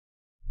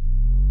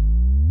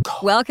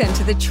Welcome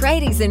to the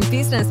Tradies in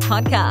Business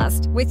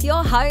podcast with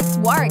your hosts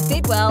Warwick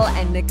Bidwell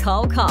and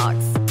Nicole Cox.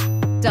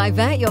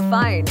 Divert your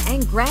phone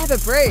and grab a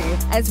brew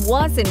as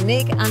Waz and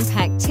Nick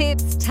unpack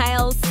tips,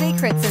 tales,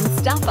 secrets and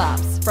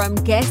stuff-ups from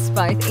guests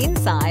both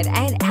inside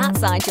and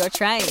outside your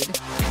trade,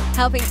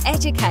 helping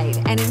educate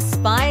and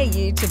inspire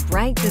you to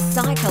break the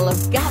cycle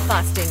of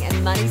gut-busting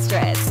and money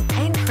stress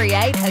and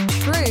create a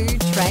true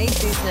trade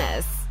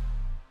business.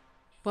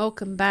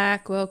 Welcome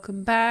back.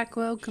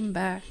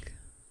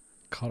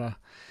 Cotter.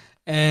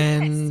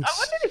 And Yes, I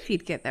wondered if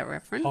you'd get that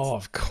reference. oh,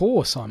 of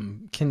course,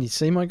 can you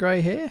see my grey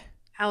hair?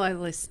 Hello,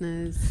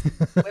 listeners.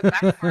 We're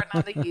back for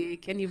another year.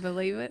 Can you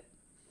believe it?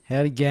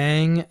 Howdy,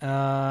 gang.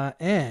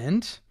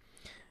 And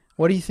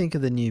what do you think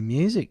of the new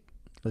music,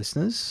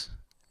 listeners?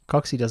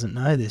 Coxie doesn't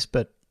know this,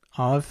 but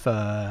I've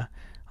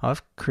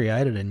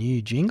created a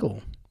new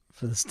jingle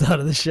for the start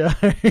of the show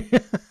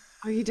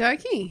Are you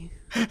joking?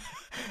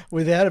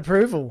 without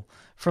approval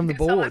from the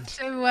I'll board. have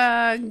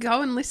to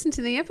go and listen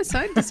to the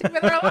episode to see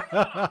whether I like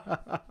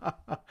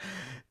it.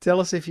 Tell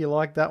us if you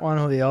like that one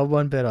or the old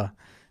one better,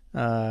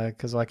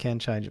 because I can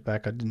change it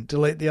back. I didn't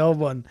delete the old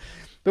one.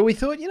 But we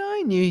thought,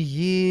 new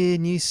year,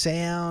 new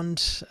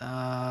sound,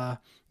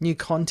 new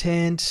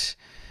content.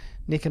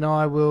 Nick and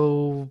I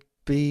will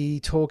be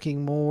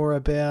talking more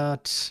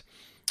about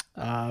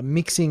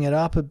mixing it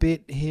up a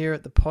bit here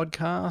at the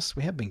podcast.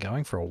 We have been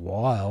going for a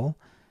while.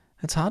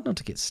 It's hard not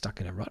to get stuck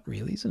in a rut,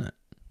 really, isn't it?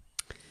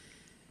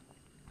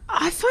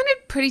 I find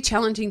it pretty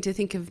challenging to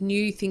think of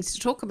new things to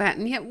talk about,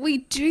 and yet we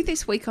do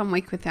this week on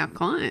week with our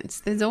clients.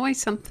 There's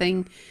always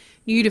something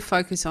new to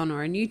focus on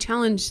or a new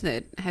challenge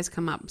that has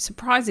come up.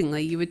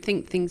 Surprisingly, you would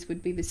think things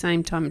would be the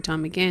same time and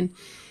time again,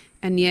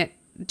 and yet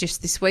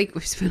just this week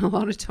we've spent a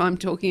lot of time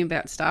talking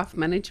about staff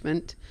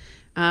management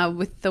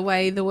with the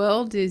way the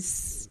world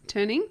is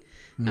turning.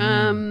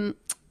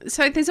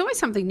 So there's always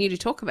something new to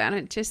talk about.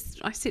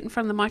 I sit in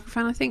front of the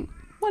microphone, I think,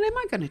 what am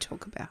I going to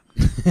talk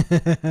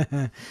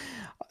about?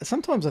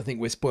 Sometimes I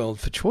think we're spoiled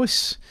for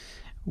choice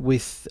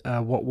with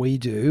what we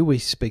do. We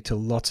speak to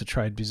lots of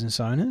trade business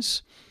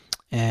owners,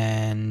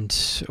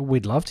 and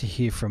we'd love to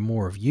hear from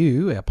more of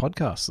you, our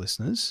podcast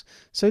listeners.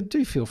 So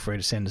do feel free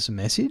to send us a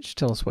message.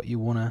 Tell us what you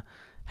want to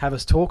have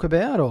us talk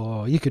about,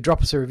 or you could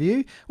drop us a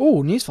review.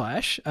 Oh,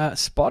 newsflash,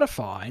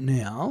 Spotify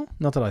now.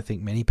 Not that I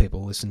think many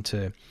people listen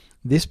to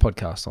this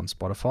podcast on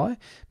Spotify,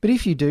 but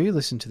if you do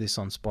listen to this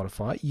on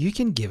Spotify, you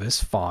can give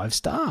us 5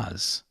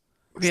 stars.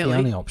 It's Really? the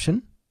only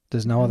option.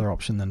 There's no other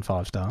option than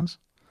 5 stars.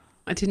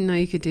 I didn't know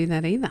you could do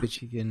that either.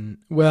 But you can.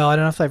 Well, I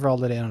don't know if they've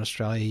rolled it out in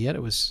Australia yet.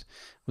 It was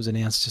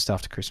announced just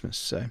after Christmas.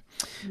 So,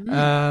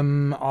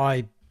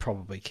 I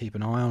probably keep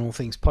an eye on all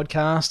things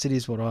podcast. It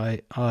is what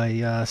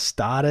I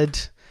started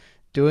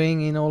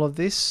doing in all of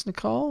this,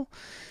 Nicole.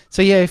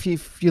 So yeah, if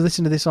you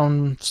listen to this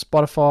on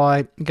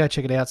Spotify, go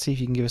check it out. See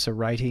if you can give us a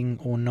rating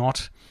or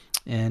not,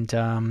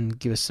 and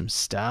give us some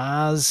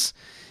stars.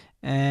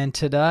 And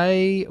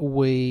today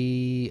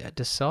we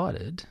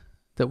decided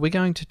that we're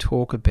going to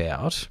talk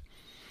about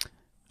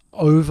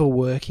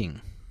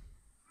overworking.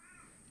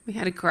 We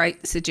had a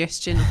great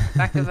suggestion at the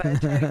back of our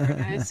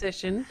trading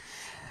session.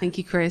 Thank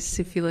you, Chris,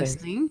 if you're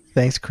listening.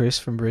 Thanks, Chris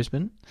from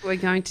Brisbane. We're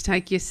going to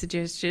take your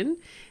suggestion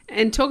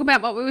and talk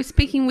about what we were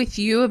speaking with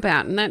you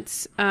about, and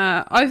that's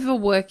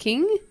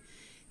overworking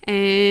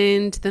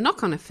and the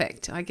knock-on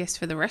effect, I guess,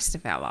 for the rest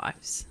of our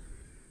lives.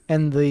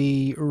 And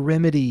the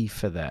remedy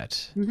for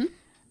that. Mm-hmm.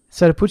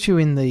 So to put you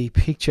in the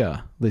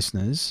picture,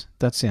 listeners,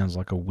 that sounds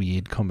like a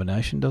weird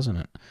combination, doesn't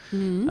it?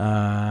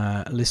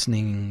 Mm-hmm.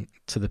 Listening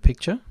to the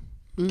picture.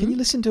 Mm-hmm. Can you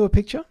listen to a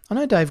picture? I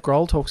know Dave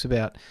Grohl talks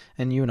about,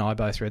 and you and I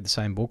both read the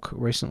same book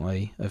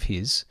recently of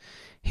his.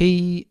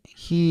 He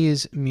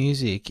hears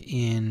music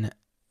in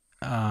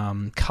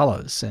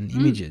colours and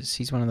images.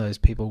 He's one of those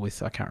people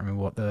with, I can't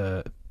remember what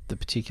the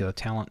particular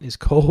talent is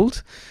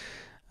called,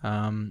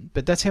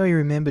 but that's how he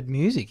remembered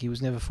music. He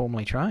was never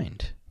formally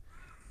trained.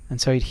 And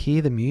so he'd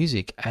hear the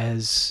music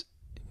as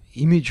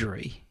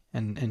imagery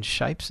and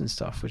shapes and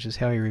stuff, which is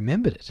how he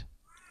remembered it.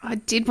 I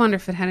did wonder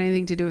if it had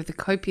anything to do with the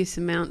copious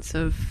amounts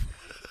of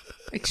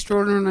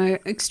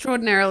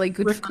extraordinarily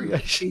good fun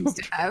that he seems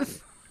to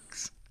have.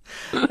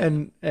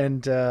 and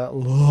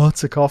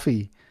lots of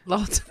coffee.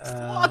 Lots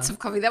of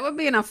coffee. That would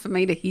be enough for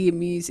me to hear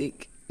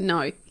music.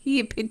 No,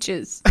 hear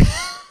pictures.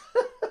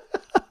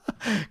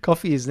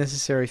 Coffee is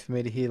necessary for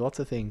me to hear lots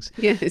of things.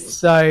 Yes.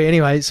 So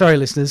anyway, sorry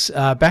listeners,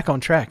 back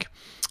on track.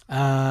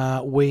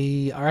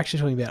 We are actually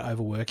talking about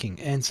overworking.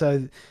 And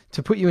so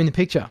to put you in the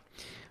picture,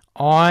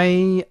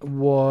 I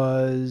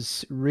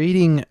was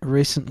reading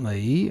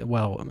recently,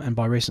 well, and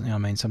by recently I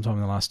mean sometime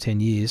in the last 10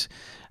 years,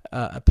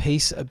 a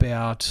piece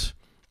about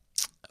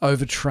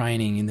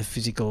overtraining in the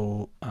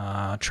physical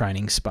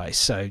training space.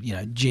 So,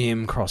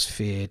 gym,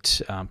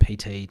 CrossFit,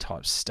 PT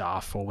type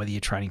stuff, or whether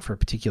you're training for a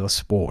particular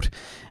sport.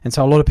 And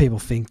so a lot of people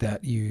think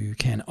that you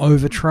can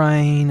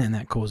overtrain and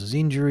that causes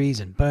injuries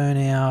and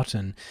burnout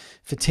and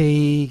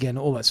fatigue and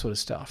all that sort of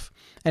stuff.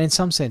 And in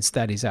some sense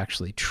that is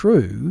actually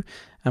true.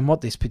 And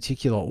what this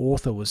particular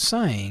author was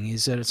saying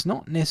is that it's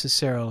not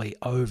necessarily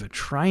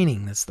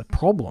overtraining that's the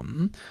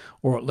problem,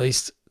 or at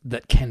least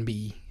that can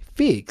be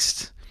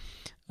fixed.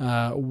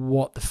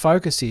 What the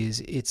focus is,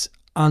 it's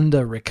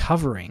under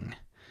recovering.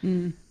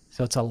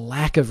 So it's a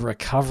lack of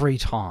recovery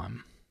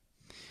time.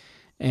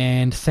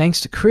 And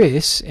thanks to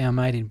Chris, our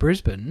mate in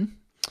Brisbane,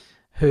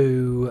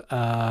 who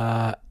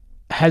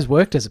has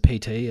worked as a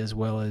PT as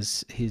well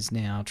as his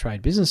now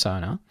trade business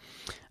owner,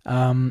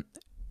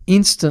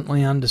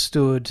 instantly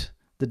understood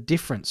the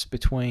difference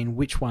between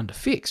which one to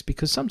fix,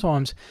 because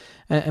sometimes,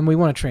 and we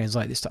want to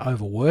translate this to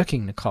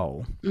overworking,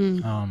 Nicole,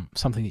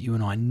 something that you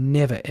and I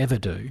never ever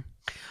do.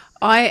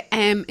 I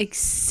am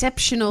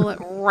exceptional at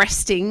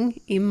resting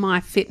in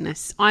my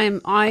fitness.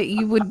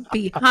 You would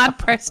be hard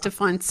pressed to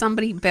find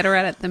somebody better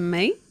at it than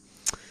me.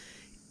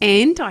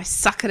 And I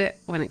suck at it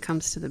when it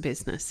comes to the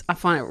business. I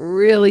find it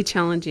really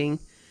challenging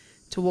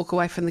to walk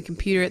away from the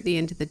computer at the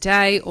end of the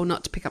day, or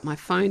not to pick up my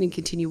phone and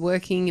continue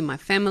working in my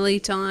family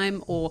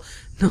time, or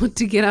not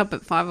to get up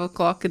at 5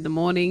 o'clock in the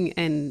morning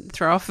and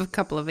throw off a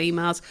couple of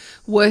emails.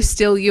 Worse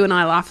still, you and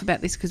I laugh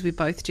about this because we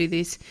both do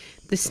this,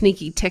 the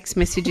sneaky text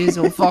messages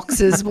or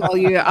voxes while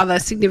your other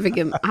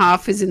significant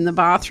half is in the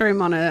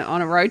bathroom on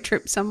a road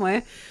trip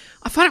somewhere.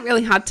 I find it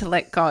really hard to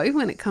let go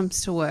when it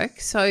comes to work.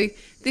 So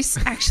this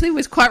actually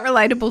was quite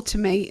relatable to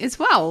me as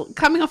well,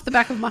 coming off the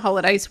back of my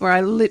holidays where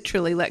I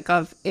literally let go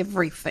of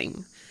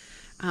everything.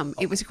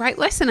 It was a great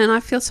lesson, and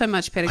I feel so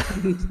much better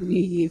coming into the new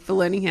year for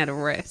learning how to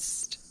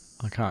rest.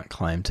 I can't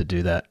claim to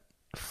do that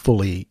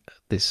fully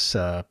this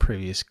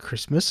previous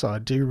Christmas. I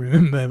do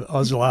remember I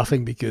was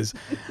laughing because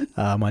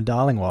my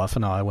darling wife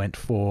and I went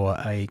for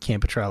a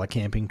camper trailer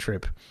camping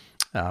trip.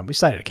 We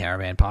stayed at a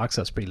caravan park,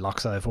 so it's pretty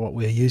luxo for what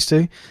we're used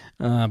to.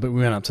 But we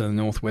went up to the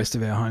northwest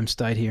of our home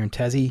state here in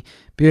Tassie.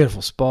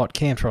 Beautiful spot,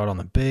 camped right on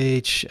the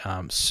beach,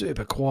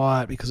 super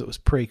quiet because it was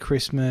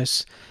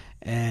pre-Christmas.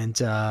 And,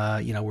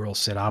 we're all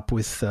set up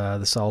with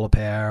the solar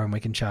power, and we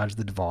can charge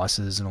the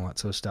devices and all that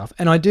sort of stuff.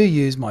 And I do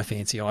use my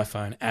fancy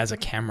iPhone as a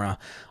camera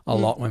a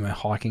lot when we're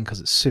hiking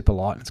because it's super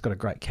light and it's got a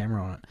great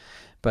camera on it.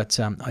 But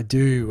I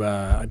do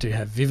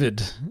have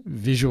vivid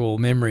visual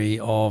memory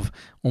of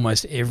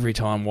almost every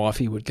time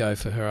wifey would go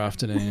for her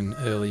afternoon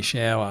early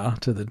shower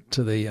to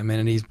the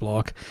amenities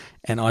block,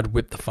 and I'd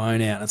whip the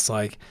phone out. It's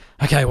like,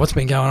 okay, what's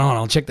been going on?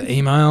 I'll check the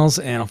emails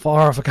and I'll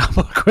fire off a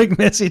couple of quick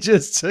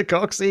messages to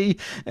Coxie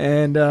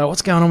and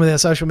what's going on with our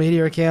social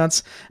media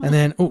accounts. And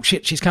then, oh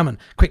shit, she's coming.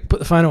 Quick, put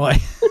the phone away.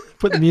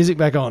 Put the music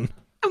back on.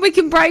 And we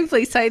can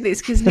bravely say this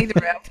because neither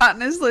of our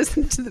partners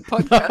listen to the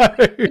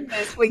podcast.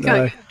 Goodness, we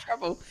can't get in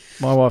trouble.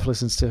 My wife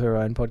listens to her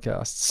own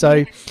podcast.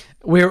 So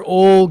we're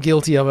all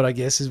guilty of it, I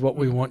guess, is what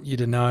we want you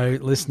to know,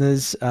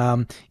 listeners.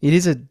 It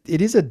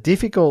is a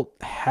difficult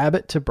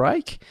habit to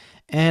break.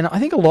 And I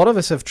think a lot of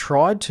us have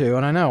tried to,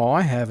 and I know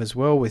I have as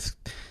well, with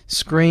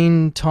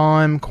screen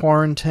time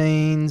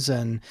quarantines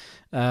and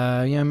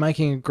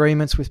making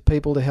agreements with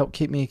people to help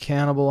keep me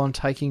accountable on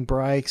taking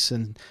breaks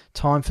and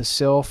time for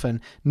self. And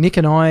Nick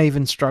and I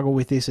even struggle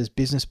with this as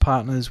business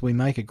partners. We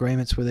make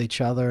agreements with each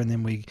other and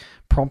then we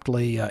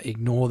promptly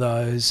ignore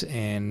those.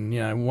 And,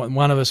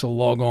 one of us will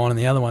log on and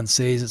the other one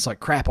sees it's like,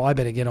 crap, I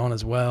better get on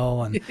as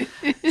well. And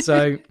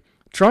so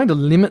trying to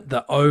limit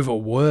the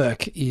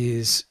overwork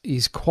is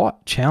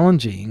quite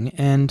challenging.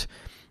 And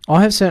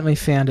I have certainly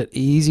found it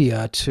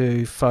easier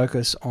to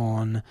focus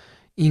on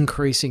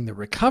increasing the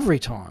recovery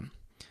time.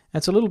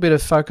 It's a little bit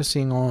of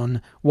focusing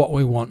on what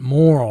we want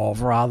more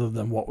of rather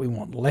than what we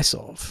want less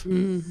of.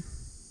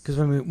 Because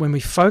when we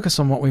focus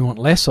on what we want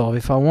less of,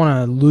 if I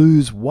want to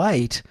lose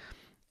weight,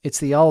 it's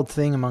the old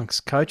thing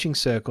amongst coaching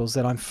circles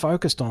that I'm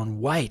focused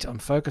on weight. I'm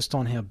focused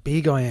on how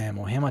big I am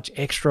or how much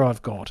extra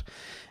I've got.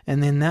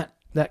 And then that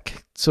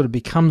sort of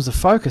becomes the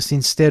focus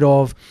instead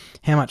of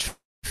how much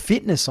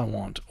fitness I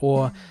want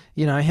or,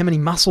 how many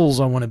muscles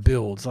I want to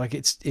build. Like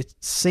it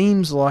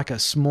seems like a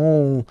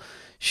small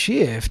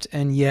shift,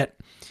 and yet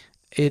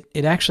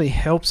it actually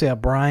helps our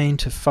brain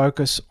to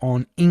focus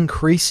on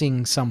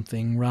increasing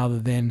something rather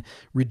than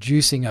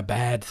reducing a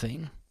bad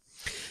thing.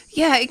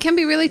 Yeah, it can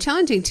be really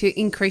challenging to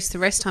increase the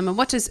rest time. And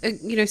what does,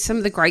 some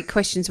of the great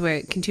questions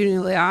we're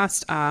continually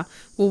asked are,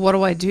 well, what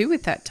do I do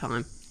with that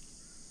time?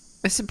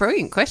 It's a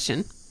brilliant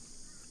question.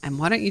 And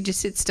why don't you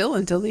just sit still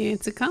until the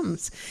answer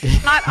comes?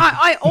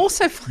 I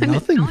also find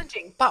it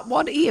challenging. But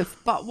what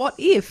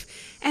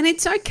if? And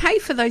it's okay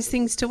for those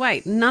things to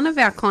wait. None of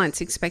our clients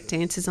expect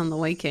answers on the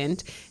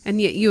weekend. And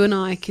yet you and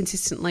I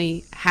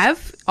consistently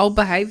have old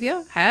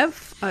behaviour,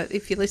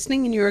 if you're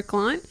listening and you're a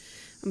client,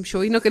 I'm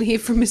sure you're not going to hear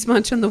from us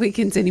much on the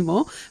weekends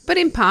anymore. But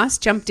in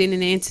past, jumped in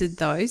and answered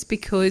those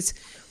because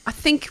I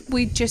think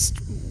we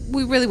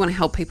really want to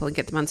help people and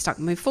get them unstuck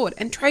and move forward.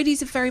 And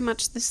tradies are very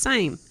much the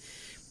same.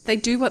 They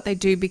do what they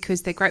do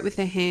because they're great with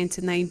their hands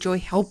and they enjoy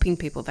helping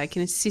people. They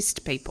can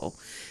assist people.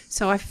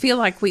 So I feel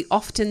like we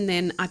often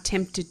then are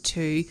tempted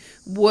to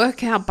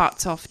work our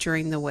butts off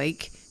during the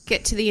week,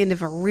 get to the end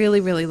of a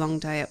really, really long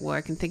day at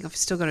work and think I've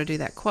still got to do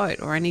that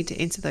quote, or I need to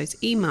answer those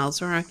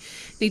emails, or I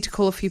need to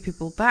call a few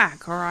people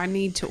back, or I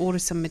need to order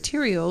some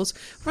materials,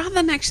 rather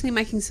than actually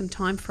making some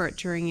time for it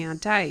during our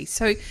day.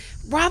 So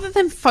rather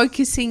than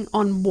focusing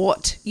on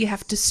what you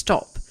have to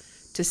stop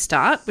to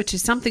start, which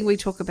is something we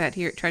talk about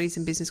here at Tradies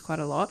in Business quite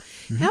a lot,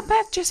 how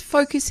about just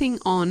focusing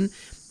on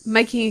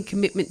making a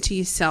commitment to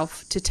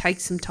yourself to take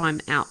some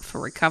time out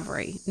for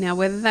recovery? Now,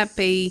 whether that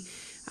be,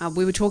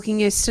 we were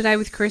talking yesterday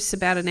with Chris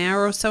about an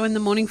hour or so in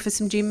the morning for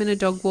some gym and a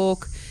dog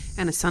walk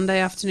and a Sunday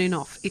afternoon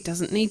off. It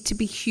doesn't need to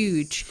be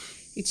huge.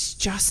 It's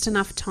just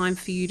enough time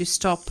for you to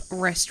stop,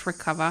 rest,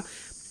 recover,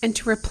 and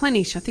to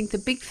replenish. I think the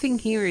big thing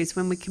here is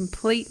when we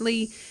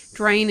completely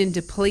drain and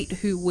deplete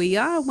who we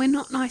are, we're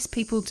not nice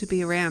people to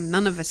be around.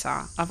 None of us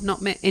are. I've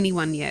not met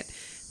anyone yet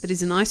that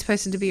is a nice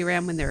person to be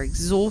around when they're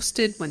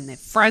exhausted, when they're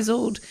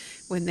frazzled,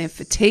 when they're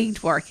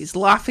fatigued. Warwick is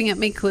laughing at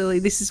me. Clearly,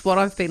 this is what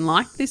I've been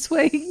like this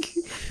week.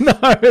 No,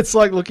 it's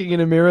like looking in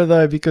a mirror,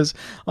 though, because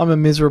I'm a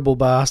miserable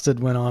bastard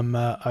when I'm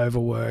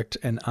overworked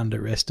and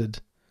underrested.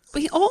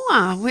 We all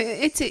are.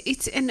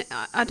 And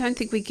I don't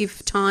think we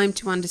give time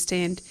to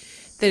understand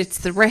that it's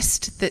the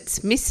rest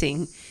that's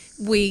missing.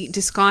 We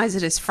disguise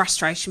it as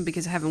frustration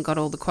because I haven't got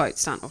all the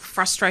quotes done, or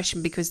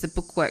frustration because the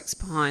bookwork's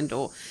behind,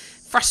 or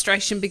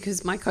frustration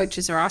because my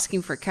coaches are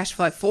asking for a cash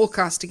flow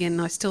forecast again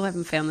and I still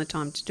haven't found the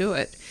time to do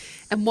it.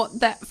 And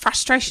what that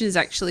frustration is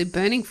actually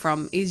burning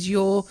from is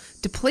your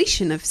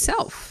depletion of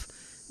self.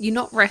 You're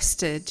not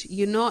rested.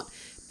 You're not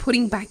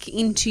putting back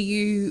into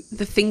you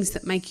the things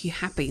that make you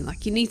happy.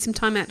 Like, you need some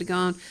time out to go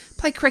and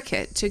play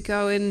cricket, to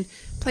go and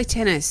play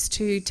tennis,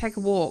 to take a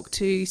walk,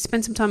 to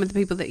spend some time with the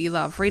people that you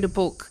love, read a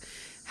book,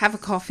 have a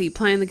coffee,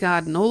 play in the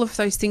garden, all of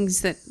those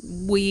things that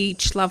we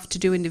each love to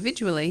do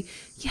individually.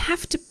 You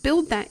have to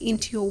build that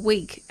into your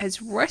week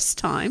as rest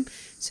time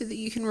so that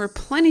you can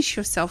replenish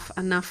yourself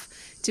enough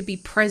to be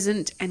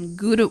present and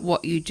good at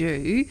what you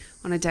do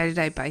on a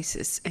day-to-day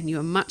basis. And you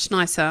are much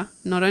nicer,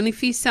 not only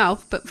for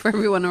yourself, but for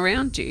everyone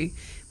around you,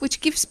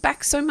 which gives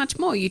back so much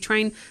more. You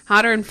train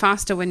harder and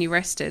faster when you're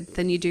rested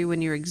than you do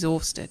when you're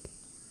exhausted.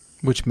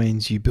 Which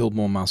means you build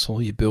more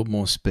muscle, you build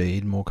more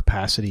speed, more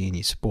capacity in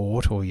your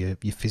sport or your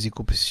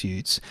physical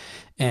pursuits.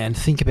 And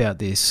think about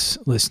this,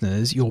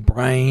 listeners. Your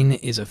brain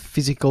is a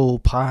physical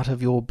part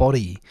of your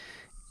body.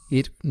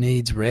 It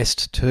needs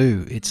rest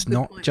too. It's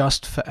not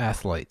just for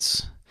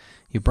athletes.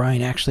 Your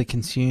brain actually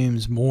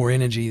consumes more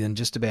energy than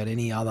just about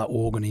any other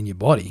organ in your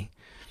body.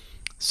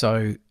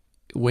 So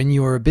when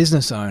you're a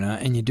business owner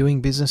and you're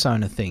doing business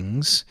owner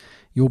things,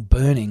 you're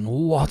burning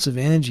lots of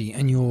energy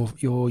and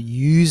you're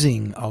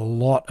using a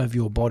lot of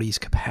your body's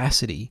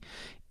capacity,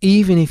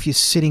 even if you're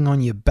sitting on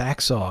your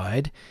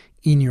backside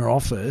in your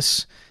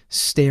office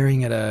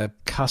staring at a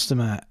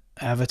customer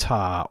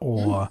avatar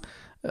or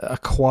a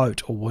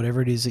quote or whatever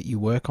it is that you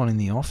work on in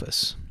the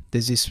office.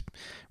 There's this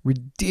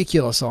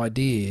ridiculous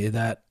idea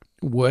that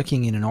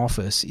working in an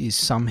office is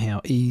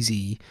somehow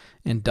easy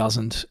and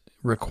doesn't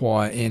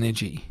require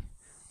energy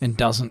and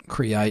doesn't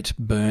create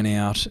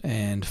burnout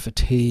and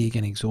fatigue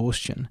and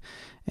exhaustion.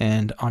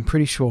 And I'm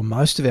pretty sure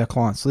most of our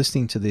clients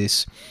listening to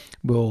this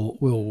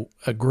will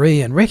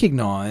agree and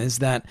recognize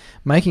that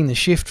making the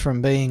shift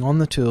from being on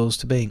the tools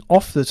to being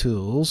off the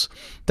tools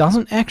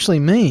doesn't actually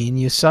mean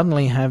you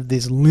suddenly have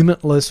this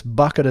limitless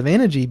bucket of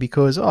energy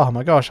because, oh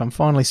my gosh, I'm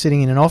finally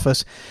sitting in an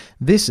office.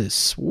 This is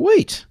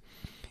sweet.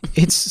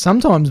 It's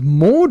sometimes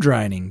more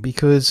draining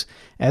because,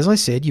 as I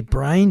said, your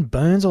brain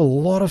burns a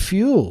lot of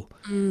fuel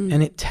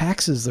and it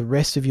taxes the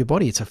rest of your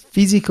body. It's a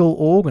physical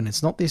organ.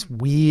 It's not this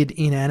weird,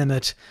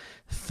 inanimate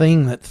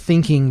thing that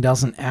thinking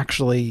doesn't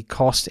actually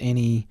cost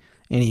any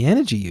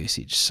energy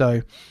usage.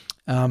 So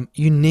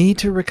you need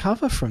to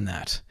recover from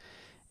that.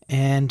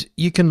 And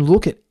you can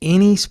look at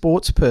any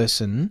sports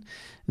person.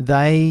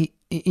 When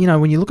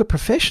you look at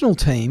professional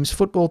teams,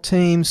 football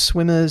teams,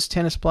 swimmers,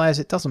 tennis players,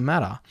 it doesn't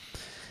matter.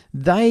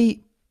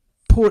 They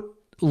put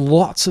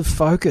lots of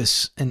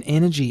focus and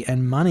energy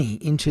and money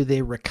into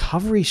their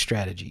recovery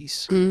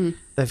strategies.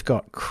 They've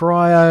got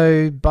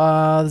cryo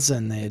baths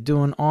and they're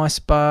doing ice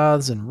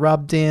baths and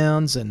rub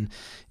downs and,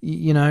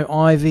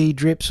 IV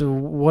drips or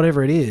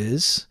whatever it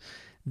is.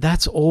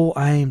 That's all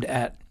aimed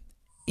at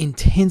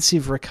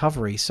intensive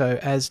recovery. So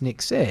as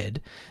Nick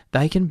said,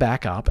 they can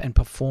back up and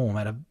perform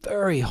at a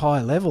very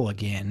high level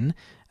again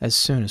as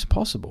soon as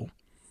possible.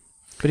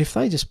 But if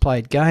they just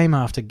played game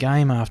after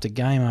game after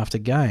game after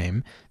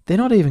game, they're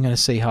not even going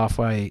to see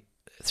halfway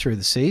through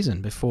the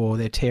season before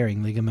they're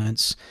tearing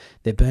ligaments,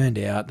 they're burned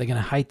out, they're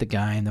going to hate the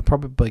game, they'll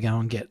probably go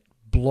and get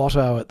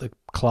blotto at the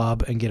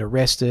club and get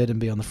arrested and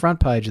be on the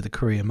front page of the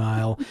Courier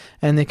Mail,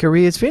 and their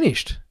career's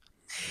finished.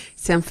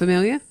 Sound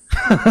familiar?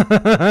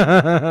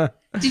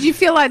 Did you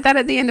feel like that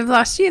at the end of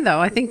last year,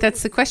 though? I think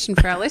that's the question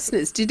for our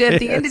listeners. At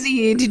the end of the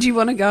year, did you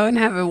want to go and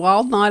have a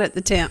wild night at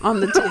the town,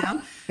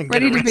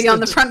 ready to be on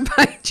the front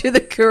page of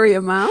the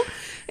Courier Mail?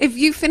 If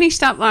you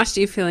finished up last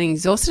year feeling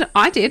exhausted,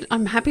 I did.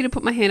 I'm happy to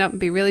put my hand up and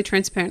be really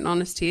transparent and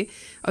honest here.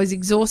 I was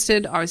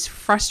exhausted. I was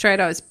frustrated.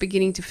 I was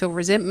beginning to feel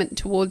resentment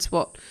towards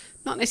what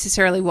not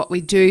necessarily what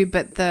we do,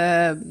 but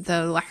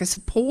the lack of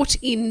support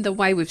in the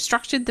way we've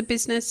structured the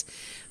business.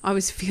 I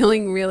was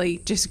feeling really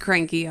just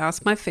cranky.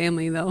 Ask my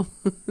family; they'll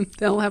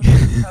have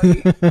to tell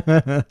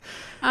you.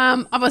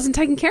 I wasn't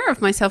taking care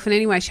of myself in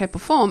any way, shape, or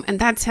form, and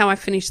that's how I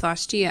finished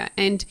last year.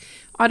 And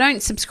I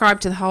don't subscribe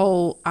to the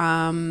whole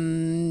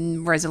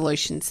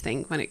resolutions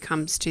thing when it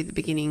comes to the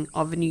beginning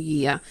of a new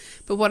year.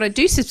 But what I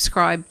do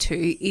subscribe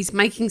to is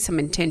making some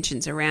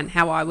intentions around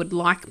how I would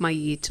like my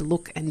year to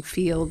look and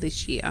feel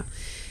this year.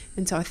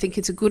 And so I think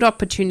it's a good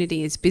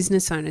opportunity as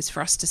business owners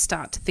for us to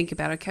start to think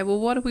about, okay, well,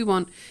 what do we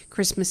want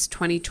Christmas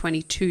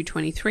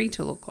 2022-23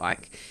 to look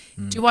like?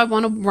 Do I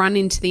want to run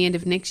into the end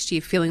of next year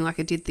feeling like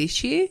I did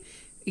this year?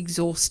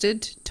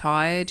 Exhausted,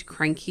 tired,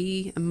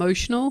 cranky,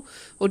 emotional?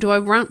 Or do I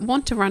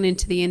want to run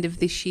into the end of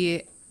this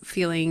year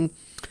feeling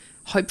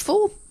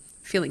hopeful,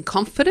 feeling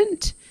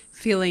confident,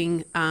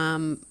 feeling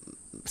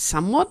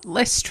somewhat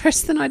less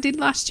stressed than I did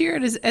last year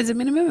as a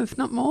minimum, if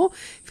not more,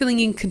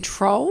 feeling in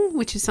control,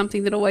 which is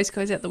something that always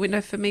goes out the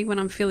window for me when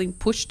I'm feeling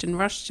pushed and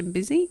rushed and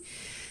busy.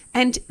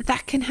 And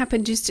that can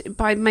happen just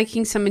by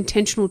making some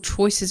intentional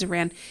choices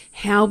around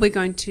how we're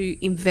going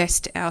to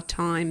invest our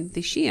time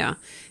this year.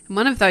 And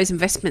one of those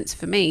investments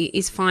for me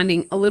is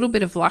finding a little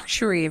bit of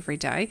luxury every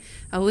day,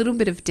 a little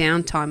bit of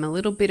downtime, a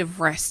little bit of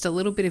rest, a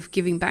little bit of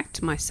giving back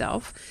to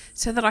myself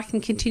so that I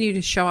can continue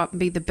to show up and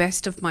be the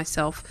best of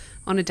myself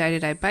on a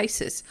day-to-day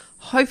basis,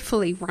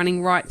 hopefully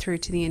running right through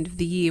to the end of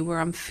the year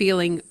where I'm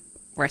feeling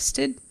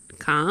rested,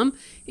 calm,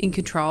 in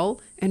control,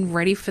 and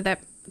ready for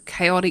that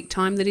chaotic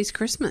time that is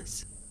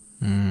Christmas.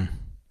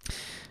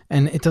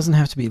 And it doesn't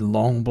have to be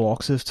long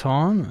blocks of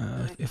time.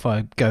 If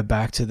I go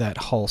back to that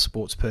whole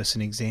sports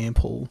person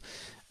example,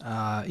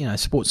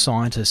 sports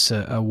scientists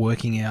are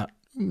working out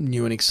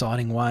new and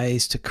exciting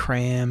ways to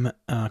cram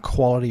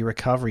quality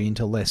recovery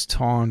into less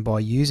time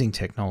by using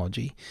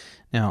technology.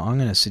 Now, I'm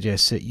going to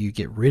suggest that you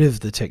get rid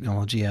of the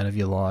technology out of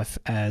your life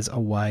as a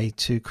way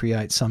to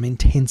create some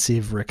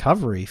intensive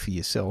recovery for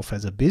yourself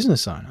as a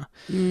business owner.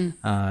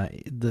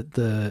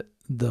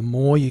 The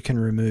more you can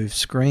remove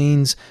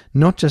screens,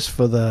 not just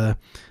for the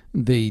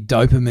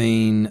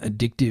dopamine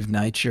addictive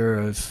nature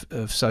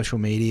of social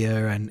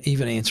media, and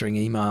even answering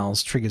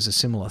emails triggers a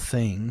similar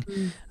thing,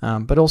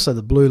 but also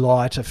the blue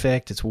light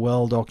effect. It's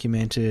well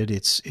documented.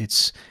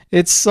 It's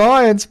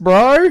science,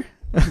 bro.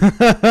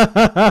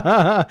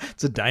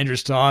 It's a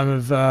dangerous time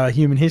of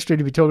human history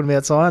to be talking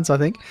about science, I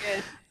think.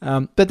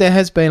 But there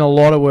has been a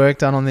lot of work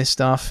done on this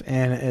stuff,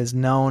 and it has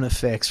known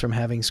effects from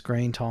having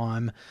screen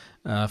time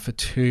for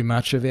too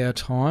much of our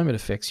time. It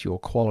affects your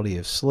quality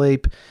of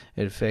sleep.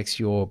 It affects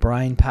your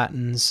brain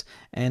patterns,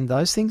 and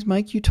those things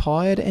make you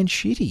tired and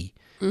shitty.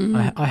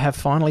 I have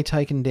finally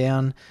taken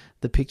down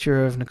the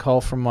picture of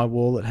Nicole from my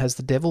wall that has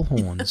the devil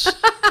horns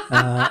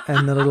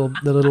and the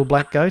little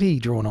black goatee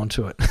drawn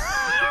onto it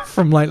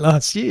from late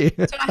last year.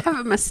 Do I have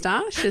a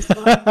moustache as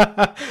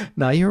well?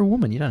 No, you're a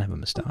woman. You don't have a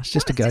moustache,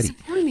 just a goatee.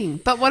 Disappointing.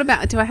 But what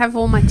about, do I have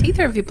all my teeth,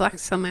 or have you blacked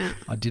some out?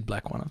 I did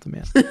black one of them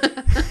out.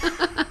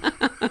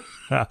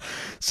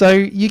 So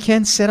you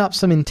can set up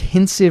some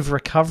intensive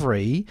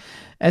recovery,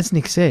 as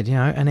Nick said,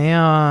 an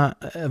hour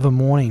of a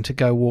morning to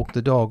go walk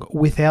the dog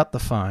without the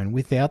phone,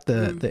 without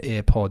the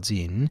AirPods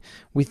in,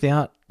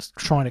 without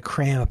trying to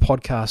cram a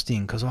podcast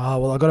in because,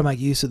 I've got to make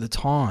use of the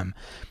time.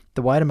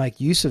 The way to make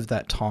use of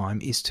that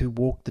time is to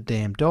walk the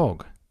damn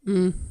dog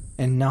and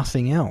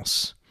nothing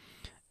else.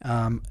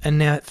 And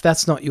now, if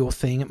that's not your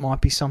thing, it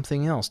might be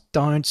something else.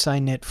 Don't say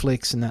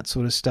Netflix and that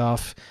sort of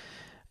stuff.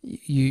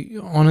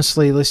 You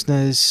honestly,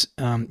 listeners,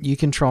 you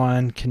can try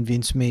and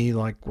convince me,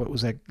 like, what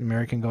was that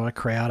American guy,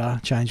 Crowder,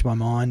 changed my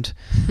mind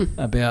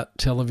about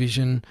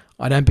television.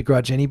 I don't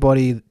begrudge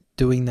anybody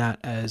doing that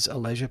as a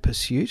leisure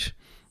pursuit.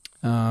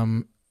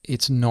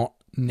 It's not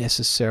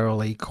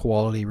necessarily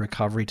quality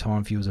recovery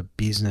time for you as a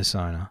business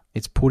owner.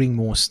 It's putting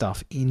more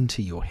stuff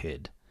into your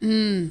head.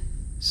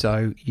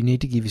 So you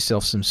need to give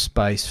yourself some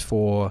space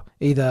for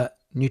either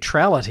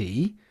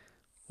neutrality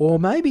or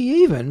maybe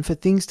even for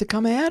things to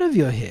come out of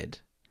your head.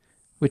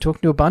 We're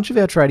talking to a bunch of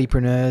our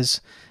tradiepreneurs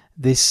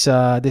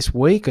this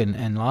week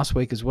and last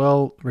week as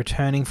well,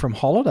 returning from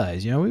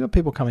holidays. We've got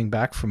people coming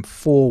back from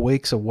 4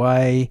 weeks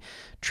away,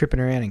 tripping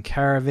around in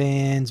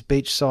caravans,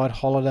 beachside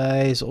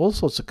holidays, all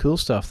sorts of cool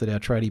stuff that our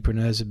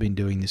tradiepreneurs have been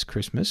doing this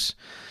Christmas.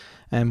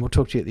 And we'll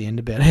talk to you at the end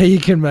about how you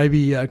can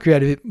maybe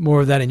create a bit more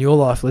of that in your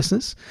life,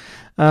 listeners.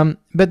 But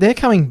they're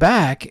coming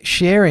back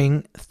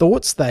sharing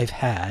thoughts they've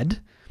had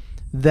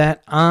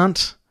that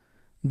aren't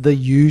the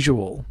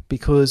usual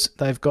because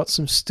they've got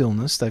some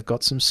stillness, they've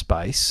got some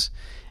space,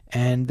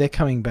 and they're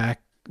coming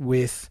back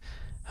with,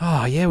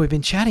 we've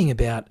been chatting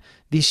about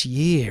this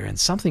year and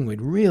something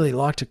we'd really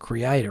like to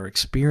create or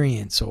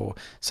experience or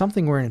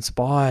something we're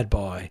inspired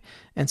by.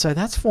 And so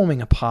that's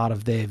forming a part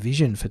of their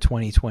vision for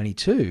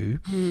 2022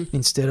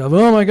 instead of,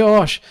 oh my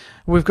gosh,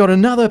 we've got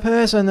another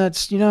person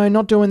that's,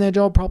 not doing their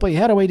job properly.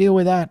 How do we deal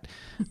with that?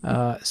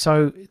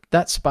 So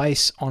that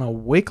space on a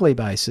weekly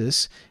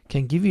basis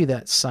can give you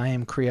that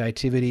same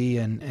creativity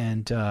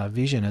and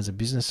vision as a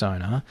business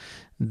owner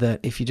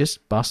that if you're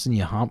just busting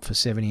your hump for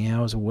 70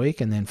 hours a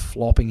week and then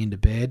flopping into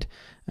bed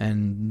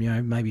and,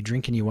 maybe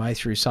drinking your way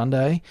through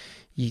Sunday,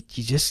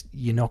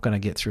 you're not going to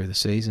get through the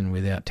season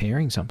without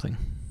tearing something.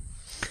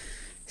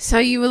 So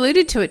you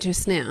alluded to it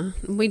just now.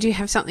 We do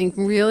have something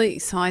really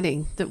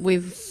exciting that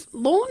we've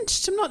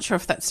launched. I'm not sure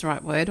if that's the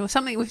right word, or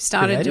something we've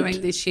started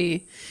doing this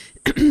year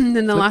in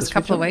the last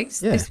couple of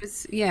weeks. Yeah. This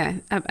was,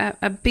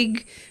 a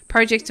big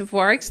project of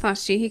Warwick's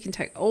last year. He can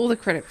take all the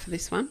credit for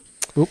this one.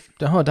 Oop,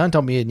 don't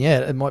dump me in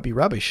yet. It might be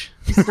rubbish.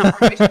 It's not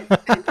rubbish.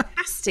 It's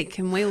fantastic,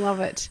 and we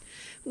love it.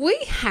 We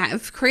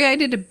have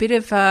created a bit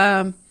of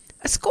a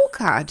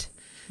scorecard.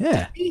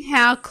 Yeah. To see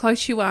how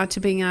close you are to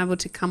being able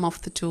to come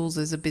off the tools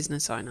as a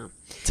business owner.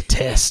 It's a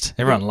test.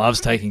 Everyone loves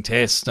taking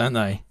tests, don't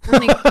they?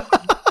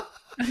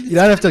 You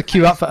don't have to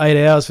queue up for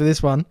 8 hours for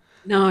this one.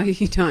 No,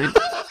 you don't.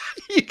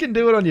 You can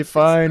do it on your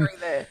phone.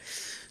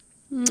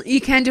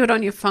 You can do it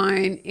on your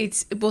phone.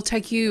 It will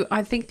take you,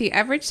 I think the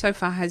average so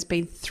far has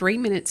been 3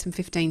 minutes and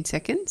 15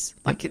 seconds.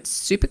 Like, it's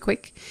super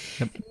quick.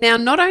 Yep. Now,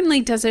 not only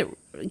does it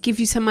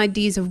give you some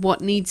ideas of what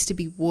needs to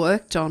be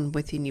worked on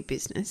within your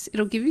business,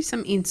 it'll give you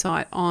some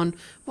insight on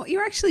what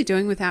you're actually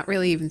doing without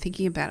really even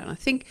thinking about it. And I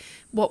think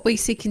what we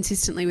see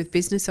consistently with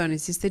business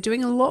owners is they're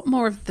doing a lot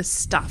more of the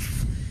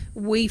stuff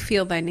we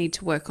feel they need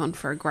to work on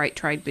for a great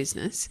trade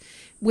business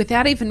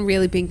without even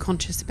really being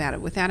conscious about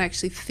it, without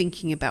actually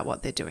thinking about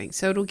what they're doing.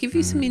 So it'll give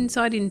you some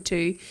insight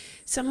into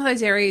some of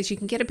those areas you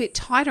can get a bit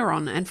tighter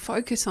on and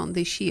focus on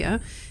this year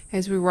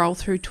as we roll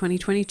through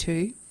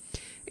 2022.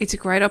 It's a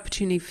great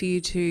opportunity for you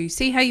to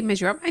see how you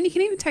measure up, and you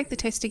can even take the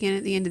test again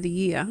at the end of the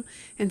year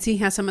and see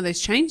how some of those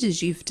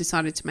changes you've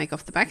decided to make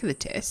off the back of the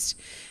test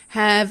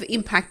have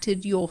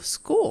impacted your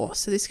score.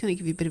 So this is going to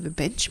give you a bit of a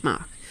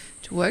benchmark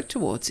to work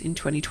towards in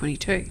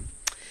 2022.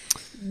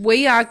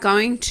 We are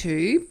going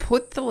to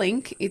put the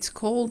link. It's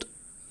called,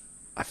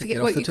 I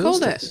forget what you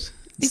called it.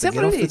 Is that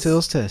what it is? Get off the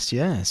tools test,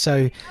 yeah.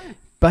 So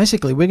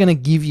basically, we're going to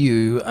give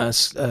you a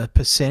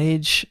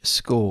percentage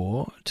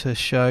score to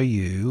show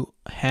you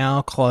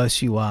how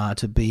close you are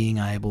to being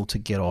able to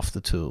get off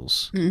the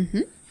tools.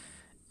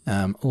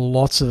 Mm-hmm.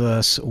 Lots of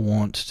us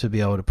want to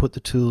be able to put the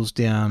tools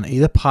down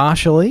either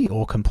partially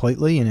or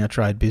completely in our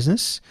trade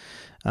business.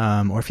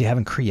 Or if you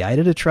haven't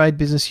created a trade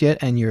business yet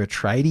and you're a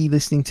tradie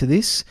listening to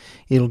this,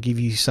 it'll give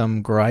you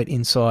some great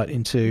insight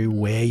into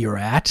where you're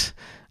at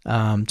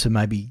to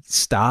maybe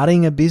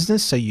starting a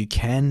business so you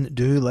can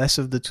do less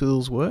of the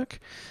tools work.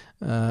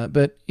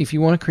 But if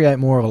you want to create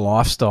more of a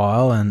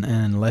lifestyle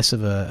and less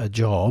of a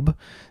job,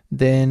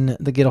 then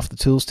the Get Off the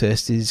Tools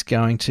test is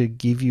going to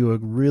give you a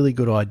really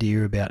good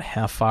idea about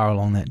how far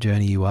along that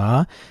journey you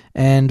are.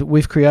 And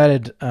we've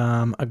created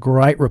a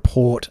great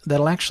report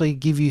that'll actually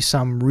give you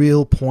some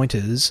real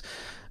pointers,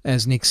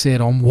 as Nick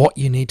said, on what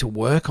you need to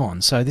work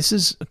on. So this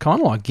is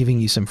kind of like giving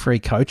you some free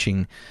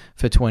coaching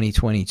for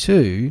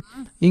 2022.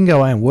 You can go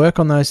away and work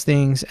on those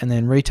things and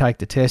then retake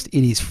the test.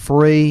 It is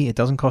free. It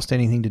doesn't cost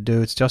anything to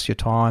do. It's just your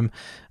time.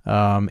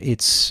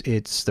 It's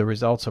the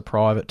results are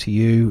private to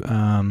you.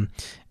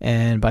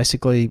 And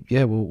basically,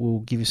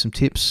 we'll give you some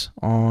tips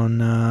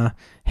on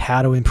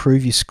how to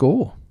improve your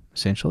score,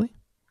 essentially.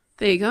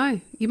 There you go.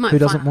 You might. Who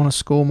doesn't want to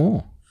score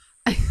more?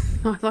 I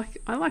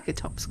like a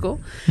top score.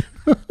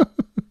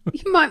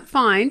 You might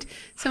find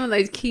some of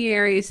those key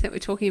areas that we're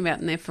talking about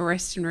in there for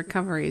rest and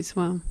recovery as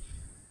well.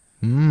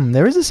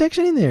 There is a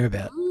section in there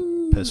about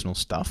personal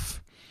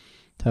stuff.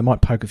 So I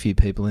might poke a few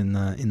people in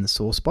the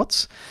sore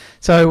spots.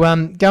 So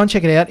go and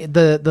check it out.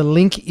 The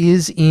link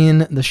is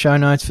in the show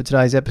notes for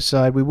today's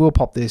episode. We will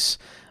pop this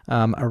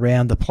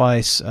around the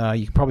place.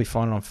 You can probably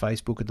find it on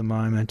Facebook at the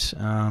moment.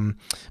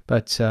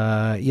 But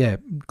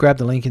grab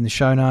the link in the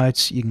show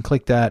notes. You can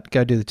click that,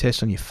 go do the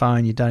test on your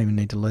phone. You don't even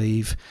need to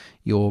leave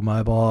your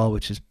mobile,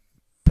 which is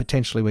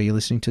potentially where you're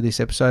listening to this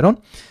episode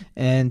on,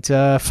 and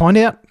find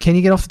out, can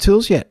you get off the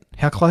tools yet?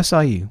 How close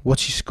are you?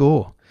 What's your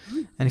score?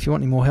 And if you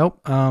want any more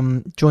help,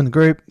 join the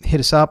group, hit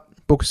us up,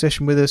 book a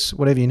session with us,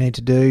 whatever you need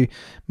to do,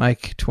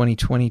 make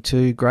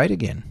 2022 great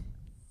again.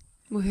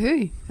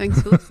 Woohoo.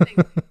 Thanks for listening.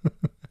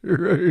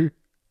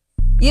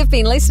 You've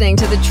been listening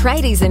to the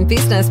Tradies in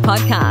Business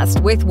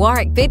podcast with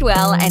Warwick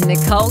Bidwell and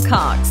Nicole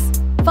Cox.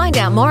 Find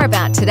out more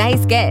about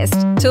today's guest,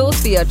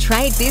 tools for your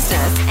trade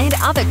business, and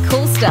other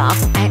cool stuff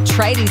at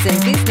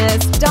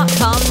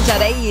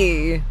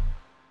tradiesinbusiness.com.au.